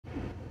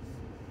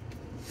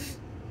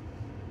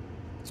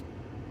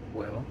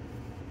Well,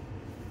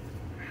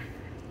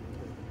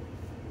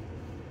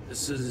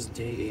 this is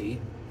day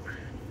 8.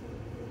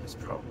 It's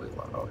probably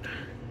loud.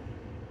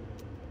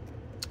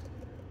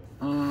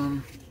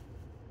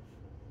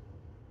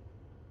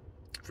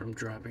 From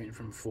dropping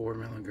from 4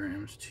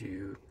 milligrams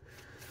to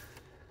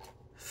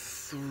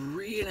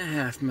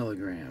 3.5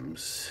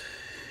 milligrams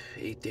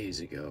 8 days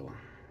ago.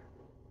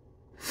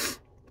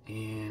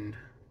 And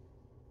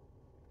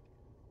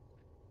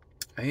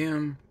I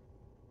am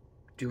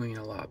doing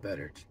a lot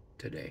better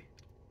today.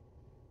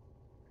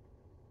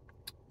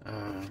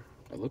 I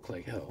look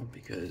like hell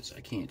because I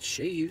can't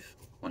shave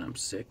when I'm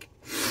sick.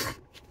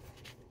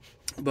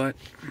 But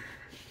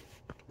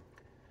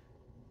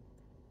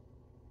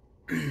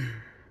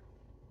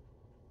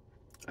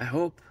I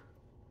hope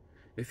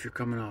if you're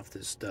coming off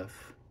this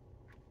stuff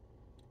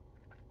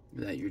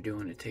that you're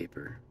doing a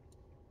taper,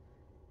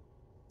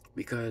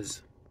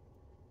 because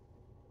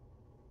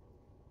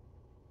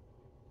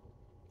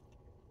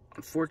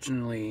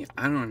unfortunately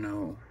I don't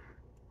know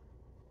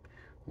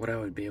what I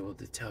would be able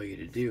to tell you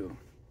to do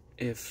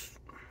if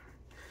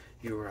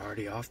you were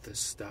already off this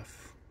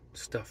stuff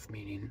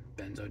meaning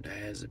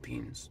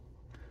benzodiazepines,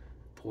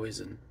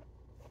 poison,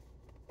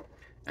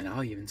 and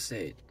I'll even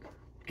say it,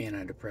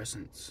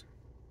 antidepressants.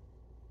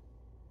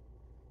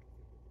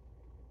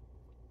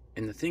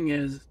 And the thing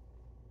is,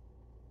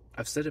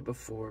 I've said it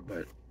before,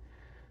 but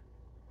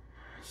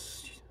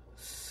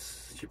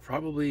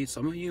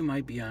some of you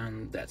might be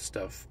on that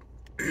stuff,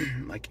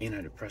 like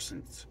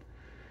antidepressants,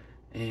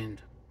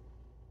 and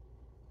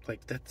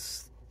like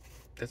that's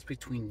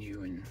between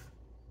you and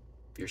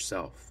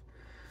yourself.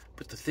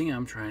 But the thing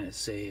I'm trying to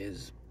say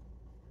is,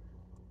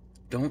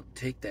 don't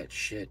take that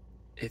shit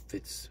if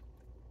it's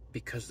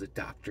because the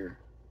doctor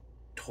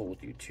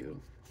told you to.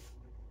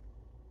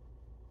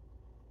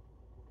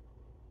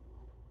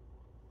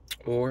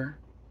 Or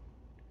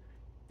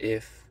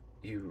if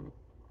you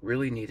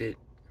really need it,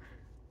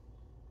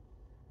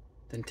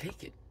 then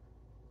take it.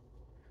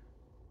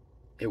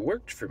 It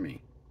worked for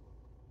me.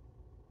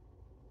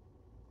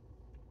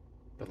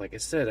 But like I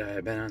said,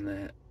 I've been on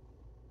that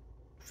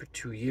for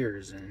 2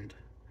 years and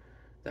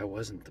that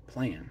wasn't the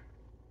plan.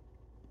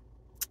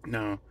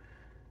 Now,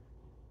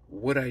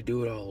 would I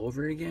do it all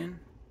over again?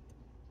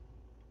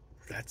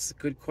 That's a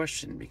good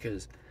question,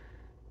 because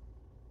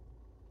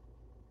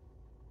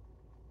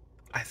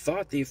I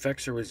thought the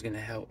Effexor was going to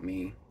help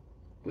me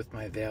with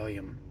my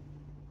Valium.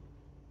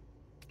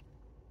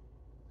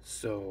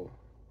 So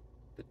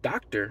the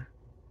doctor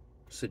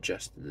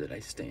suggested that I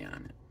stay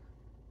on it.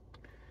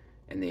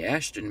 And the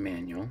Ashton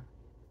manual,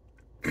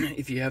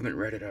 if you haven't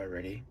read it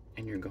already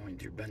and you're going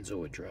through benzo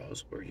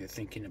withdrawals, or you're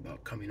thinking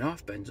about coming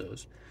off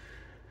benzos,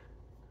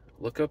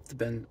 look up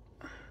the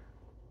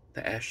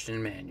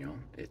Ashton manual.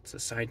 It's a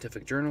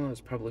scientific journal that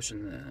was published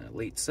in the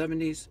late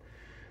 70s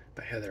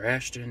by Heather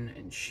Ashton,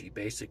 and she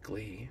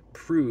basically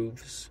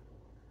proves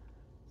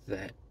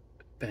that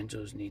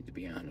benzos need to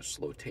be on a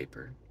slow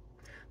taper.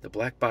 The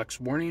black box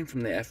warning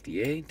from the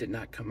FDA did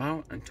not come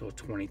out until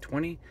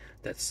 2020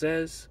 that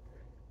says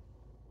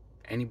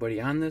anybody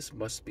on this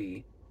must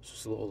be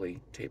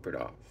slowly tapered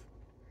off.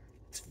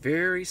 It's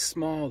very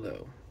small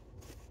though,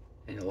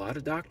 and a lot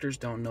of doctors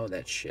don't know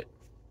that shit.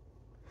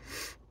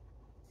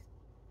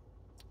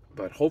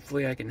 But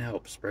hopefully I can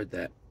help spread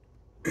that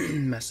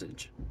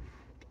message.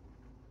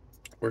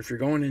 Or if you're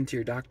going into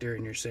your doctor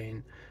and you're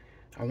saying,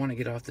 I want to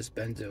get off this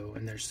benzo,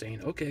 and they're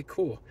saying, okay,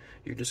 cool,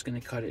 you're just going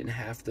to cut it in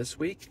half this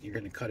week, you're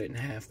going to cut it in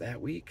half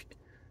that week,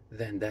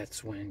 then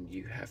that's when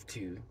you have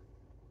to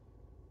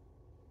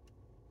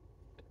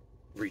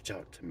reach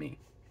out to me.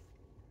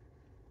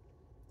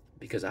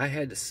 Because I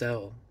had to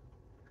sell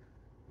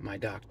my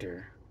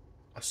doctor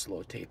a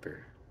slow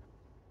taper.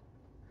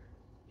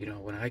 You know,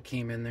 when I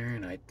came in there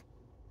and I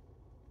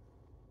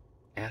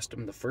asked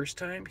him the first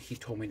time, he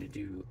told me to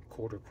do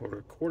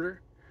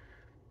quarter.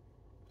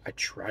 I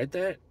tried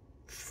that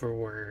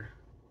for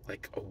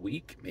like a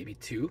week, maybe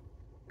 2,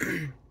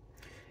 and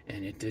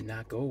it did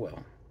not go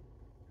well.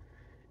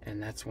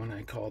 And that's when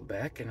I called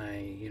back and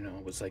I,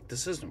 was like,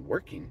 this isn't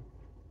working.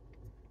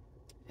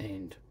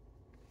 And,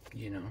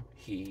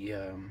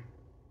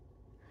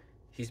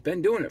 he's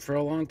been doing it for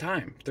a long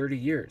time, 30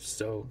 years.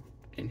 So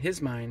in his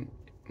mind,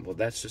 well,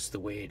 that's just the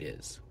way it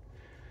is.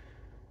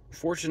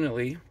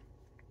 Fortunately,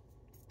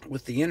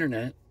 with the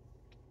internet,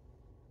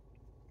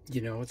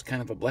 it's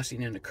kind of a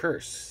blessing and a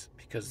curse,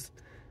 because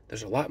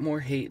there's a lot more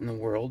hate in the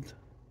world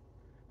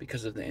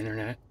because of the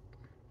internet.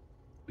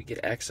 We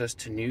get access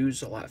to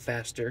news a lot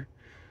faster.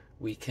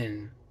 We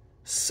can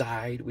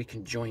side, we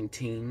can join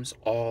teams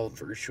all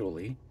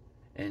virtually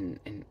and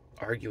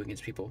argue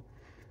against people.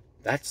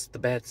 That's the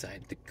bad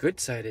side. The good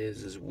side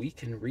is we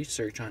can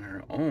research on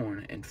our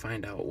own and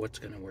find out what's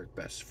going to work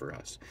best for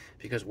us.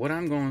 Because what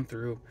I'm going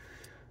through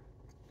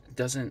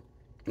doesn't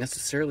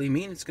necessarily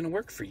mean it's going to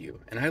work for you.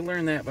 And I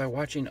learned that by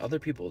watching other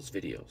people's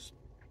videos.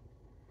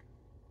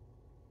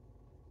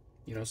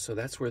 So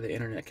that's where the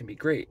internet can be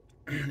great.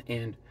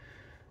 And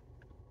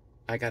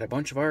I got a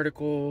bunch of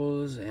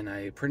articles, and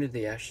I printed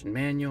the Ashton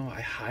manual.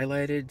 I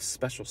highlighted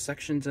special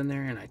sections in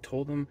there, and I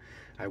told him,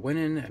 I went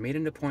in, I made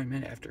an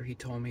appointment after he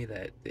told me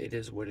that it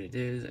is what it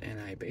is,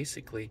 and I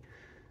basically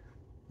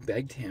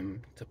begged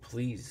him to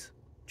please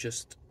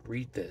just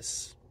read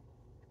this.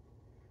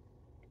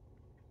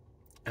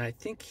 And I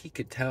think he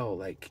could tell,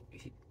 like,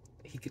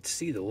 he could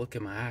see the look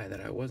in my eye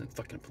that I wasn't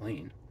fucking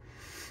playing.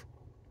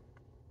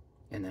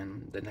 And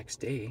then the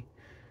next day,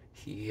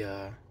 he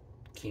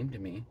came to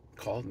me,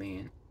 called me,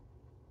 and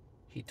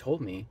he told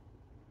me,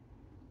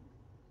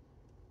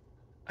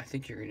 I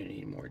think you're going to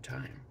need more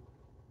time.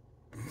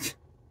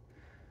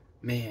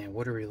 Man,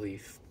 what a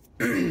relief.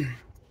 And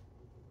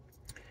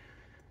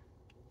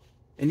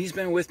he's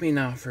been with me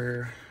now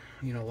for,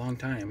 a long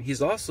time.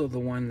 He's also the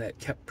one that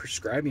kept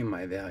prescribing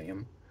my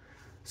Valium.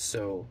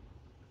 So,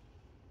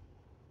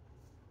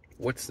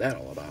 what's that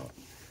all about?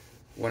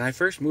 When I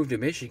first moved to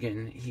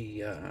Michigan,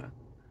 he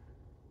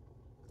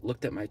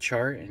looked at my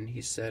chart and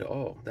he said,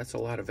 oh, that's a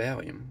lot of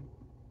Valium.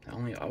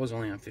 I was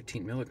only on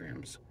 15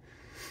 milligrams.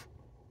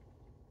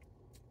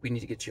 We need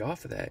to get you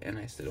off of that. And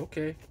I said,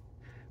 okay.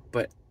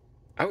 But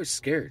I was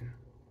scared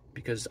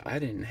because I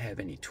didn't have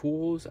any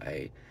tools.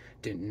 I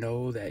didn't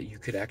know that you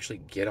could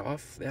actually get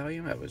off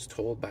Valium. I was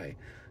told by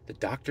the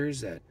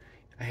doctors that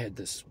I had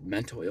this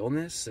mental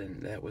illness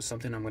and that was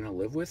something I'm going to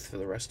live with for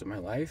the rest of my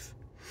life.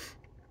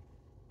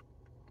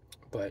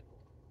 But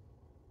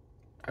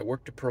I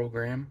worked a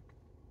program,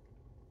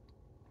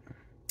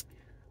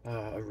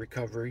 a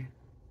recovery,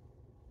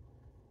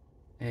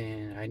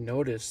 and I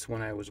noticed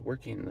when I was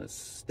working the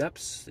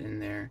steps in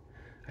there,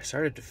 I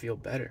started to feel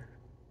better.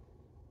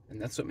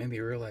 And that's what made me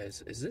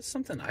realize, is this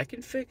something I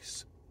can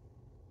fix?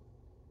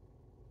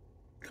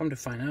 Come to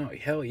find out,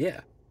 hell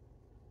yeah.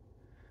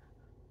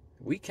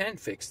 We can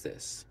fix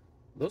this.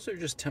 Those are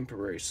just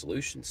temporary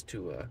solutions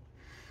to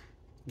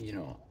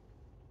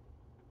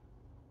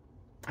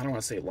I don't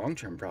want to say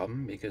long-term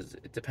problem, because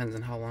it depends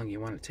on how long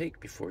you want to take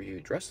before you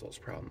address those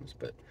problems.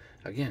 But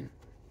again,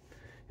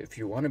 if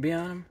you want to be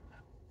on them,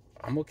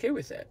 I'm okay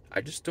with that.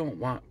 I just don't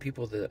want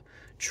people to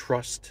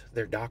trust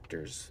their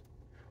doctors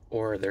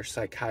or their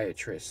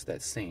psychiatrists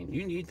that's saying,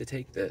 you need to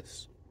take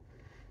this,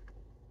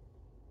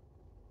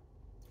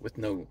 with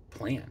no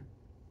plan.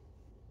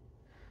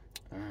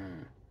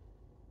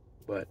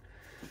 But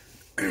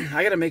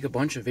I gotta make a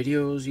bunch of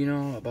videos,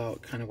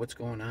 about kind of what's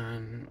going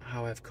on,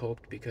 how I've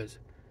coped, because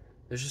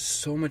there's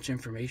just so much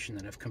information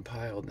that I've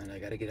compiled and I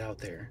gotta get out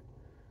there.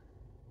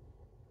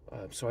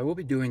 So I will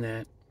be doing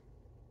that.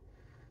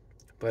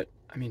 But,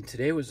 I mean,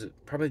 today was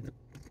probably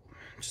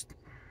just a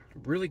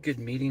really good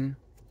meeting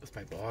with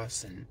my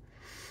boss, and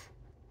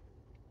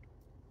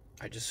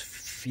I just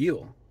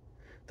feel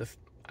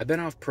I've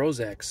been off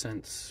Prozac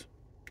since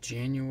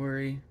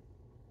January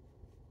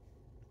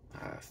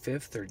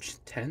 5th or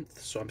 10th,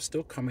 so I'm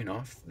still coming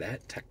off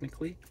that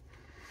technically.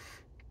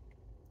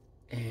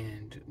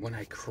 And when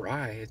I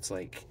cry, it's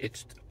like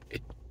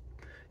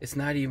it's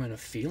not even a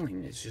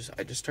feeling. It's just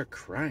I just start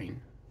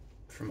crying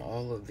from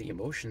all of the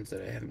emotions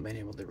that I haven't been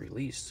able to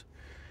release.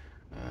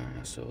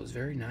 So it was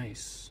very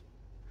nice.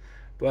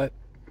 But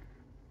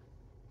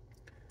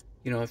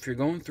if you're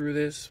going through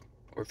this,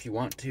 or if you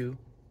want to,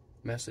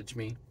 message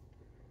me.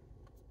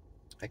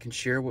 I can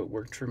share what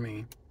worked for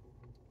me.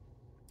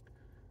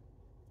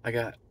 I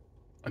got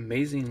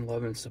amazing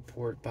love and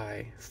support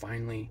by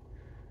finally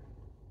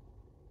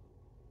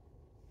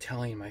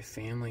telling my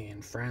family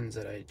and friends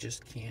that I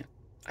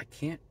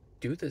can't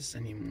do this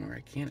anymore.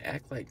 I can't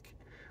act like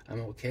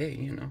I'm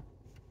okay,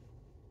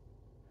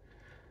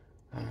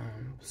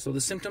 So the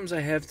symptoms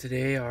I have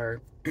today are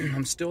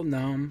I'm still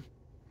numb.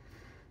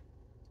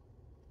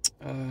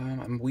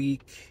 I'm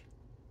weak.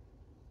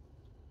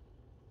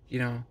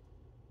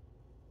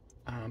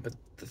 But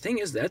the thing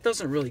is, that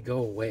doesn't really go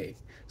away.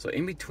 So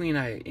in between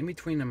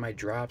my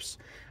drops,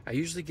 I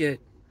usually get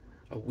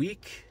a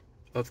week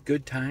of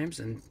good times,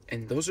 and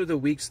those are the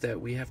weeks that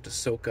we have to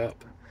soak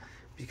up,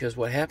 because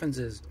what happens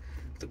is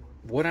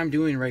what I'm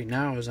doing right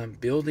now is I'm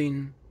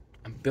building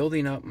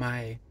up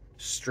my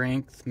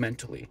strength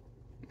mentally.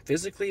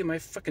 Physically, my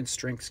fucking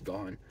strength's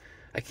gone.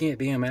 I can't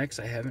BMX.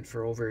 I haven't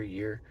for over a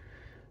year.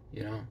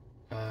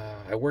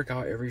 I work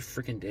out every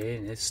freaking day,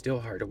 and it's still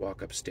hard to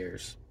walk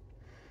upstairs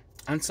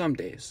on some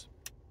days.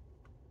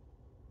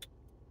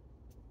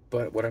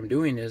 But what I'm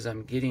doing is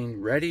I'm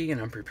getting ready and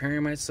I'm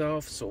preparing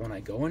myself, so when I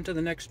go into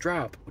the next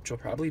drop, which will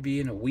probably be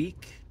in a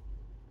week,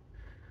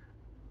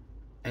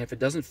 and if it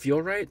doesn't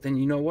feel right, then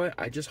you know what?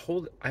 I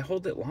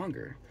hold it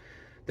longer.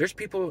 There's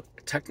people,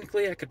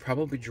 technically I could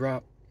probably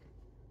drop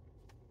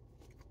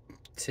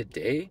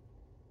today,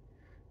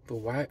 but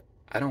why?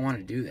 I don't want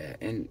to do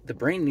that. And the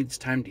brain needs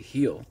time to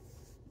heal.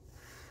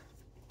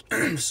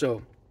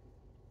 So,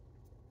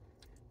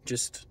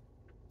 it's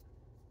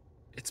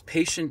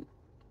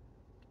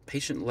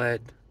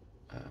patient-led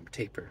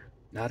taper,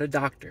 not a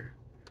doctor,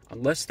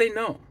 unless they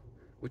know,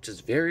 which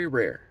is very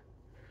rare.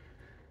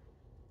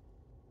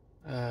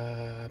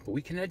 But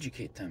we can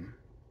educate them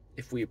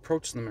if we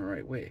approach them the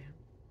right way.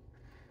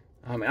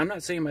 I'm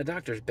not saying my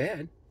doctor's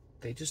bad.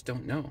 they just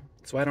don't know.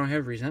 That's why I don't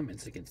have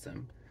resentments against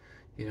them,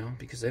 you know,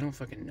 because they don't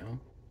fucking know.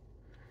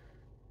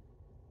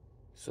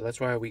 So that's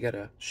why we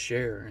gotta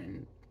share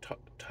and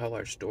tell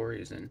our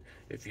stories. And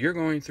if you're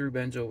going through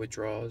benzo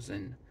withdrawals,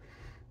 and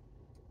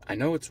I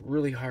know it's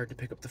really hard to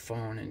pick up the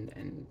phone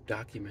and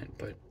document,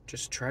 but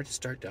just try to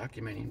start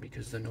documenting,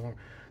 because the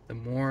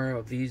more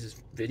of these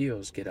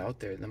videos get out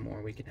there, the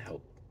more we can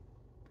help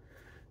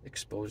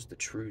expose the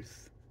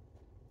truth.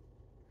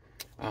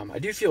 I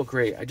do feel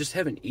great. I just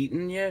haven't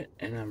eaten yet,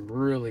 and I'm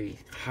really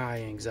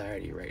high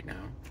anxiety right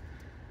now,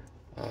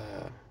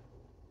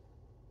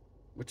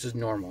 which is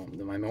normal.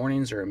 My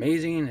mornings are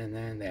amazing, and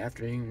then the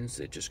afternoons,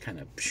 it just kind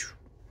of,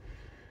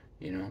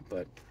 you know,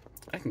 but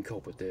I can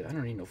cope with it. I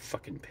don't need no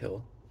fucking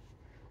pill.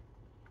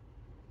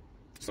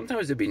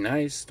 Sometimes it'd be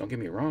nice, don't get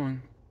me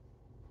wrong,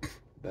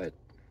 but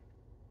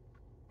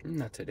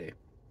not today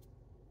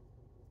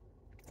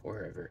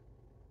or ever.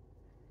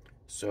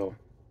 So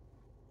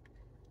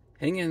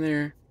hang in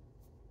there.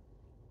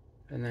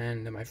 And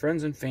then to my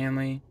friends and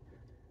family,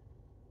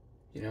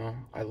 you know,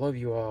 I love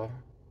you all.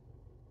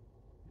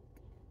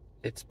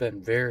 It's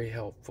been very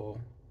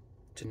helpful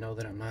to know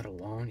that I'm not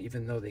alone,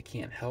 even though they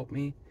can't help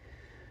me.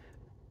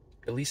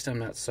 At least I'm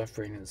not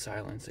suffering in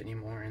silence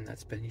anymore, and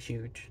that's been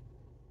huge.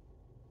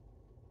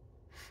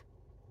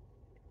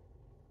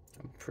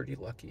 I'm pretty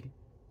lucky.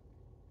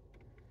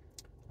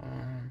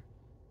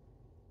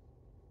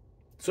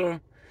 So,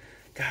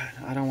 God,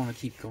 I don't want to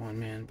keep going,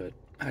 man, but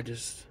I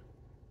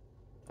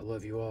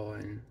love you all,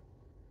 and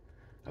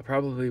I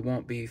probably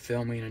won't be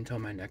filming until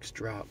my next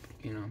drop,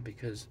 you know,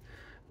 because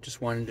I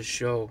just wanted to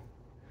show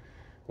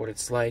what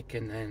it's like,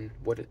 and then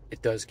what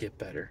it does get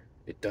better.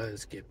 It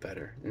does get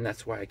better, and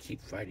that's why I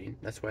keep fighting.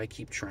 That's why I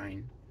keep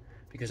trying,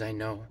 because I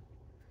know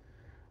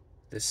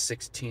this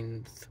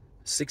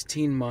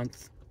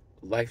 16-month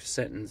life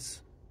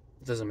sentence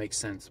doesn't make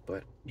sense,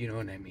 but you know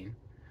what I mean.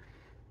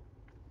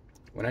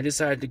 When I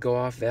decided to go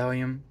off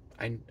Valium,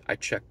 I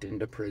checked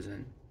into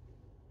prison.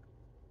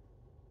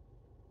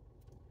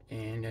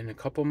 And in a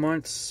couple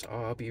months,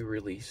 I'll be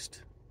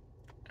released.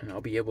 And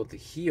I'll be able to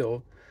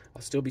heal.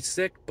 I'll still be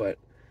sick, but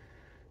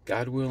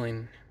God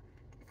willing,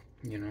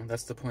 you know,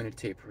 that's the point of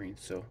tapering.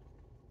 So,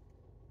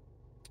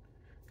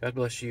 God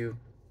bless you.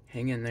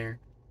 Hang in there.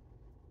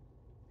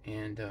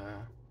 And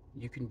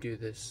you can do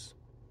this.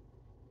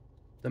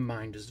 The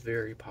mind is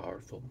very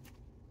powerful.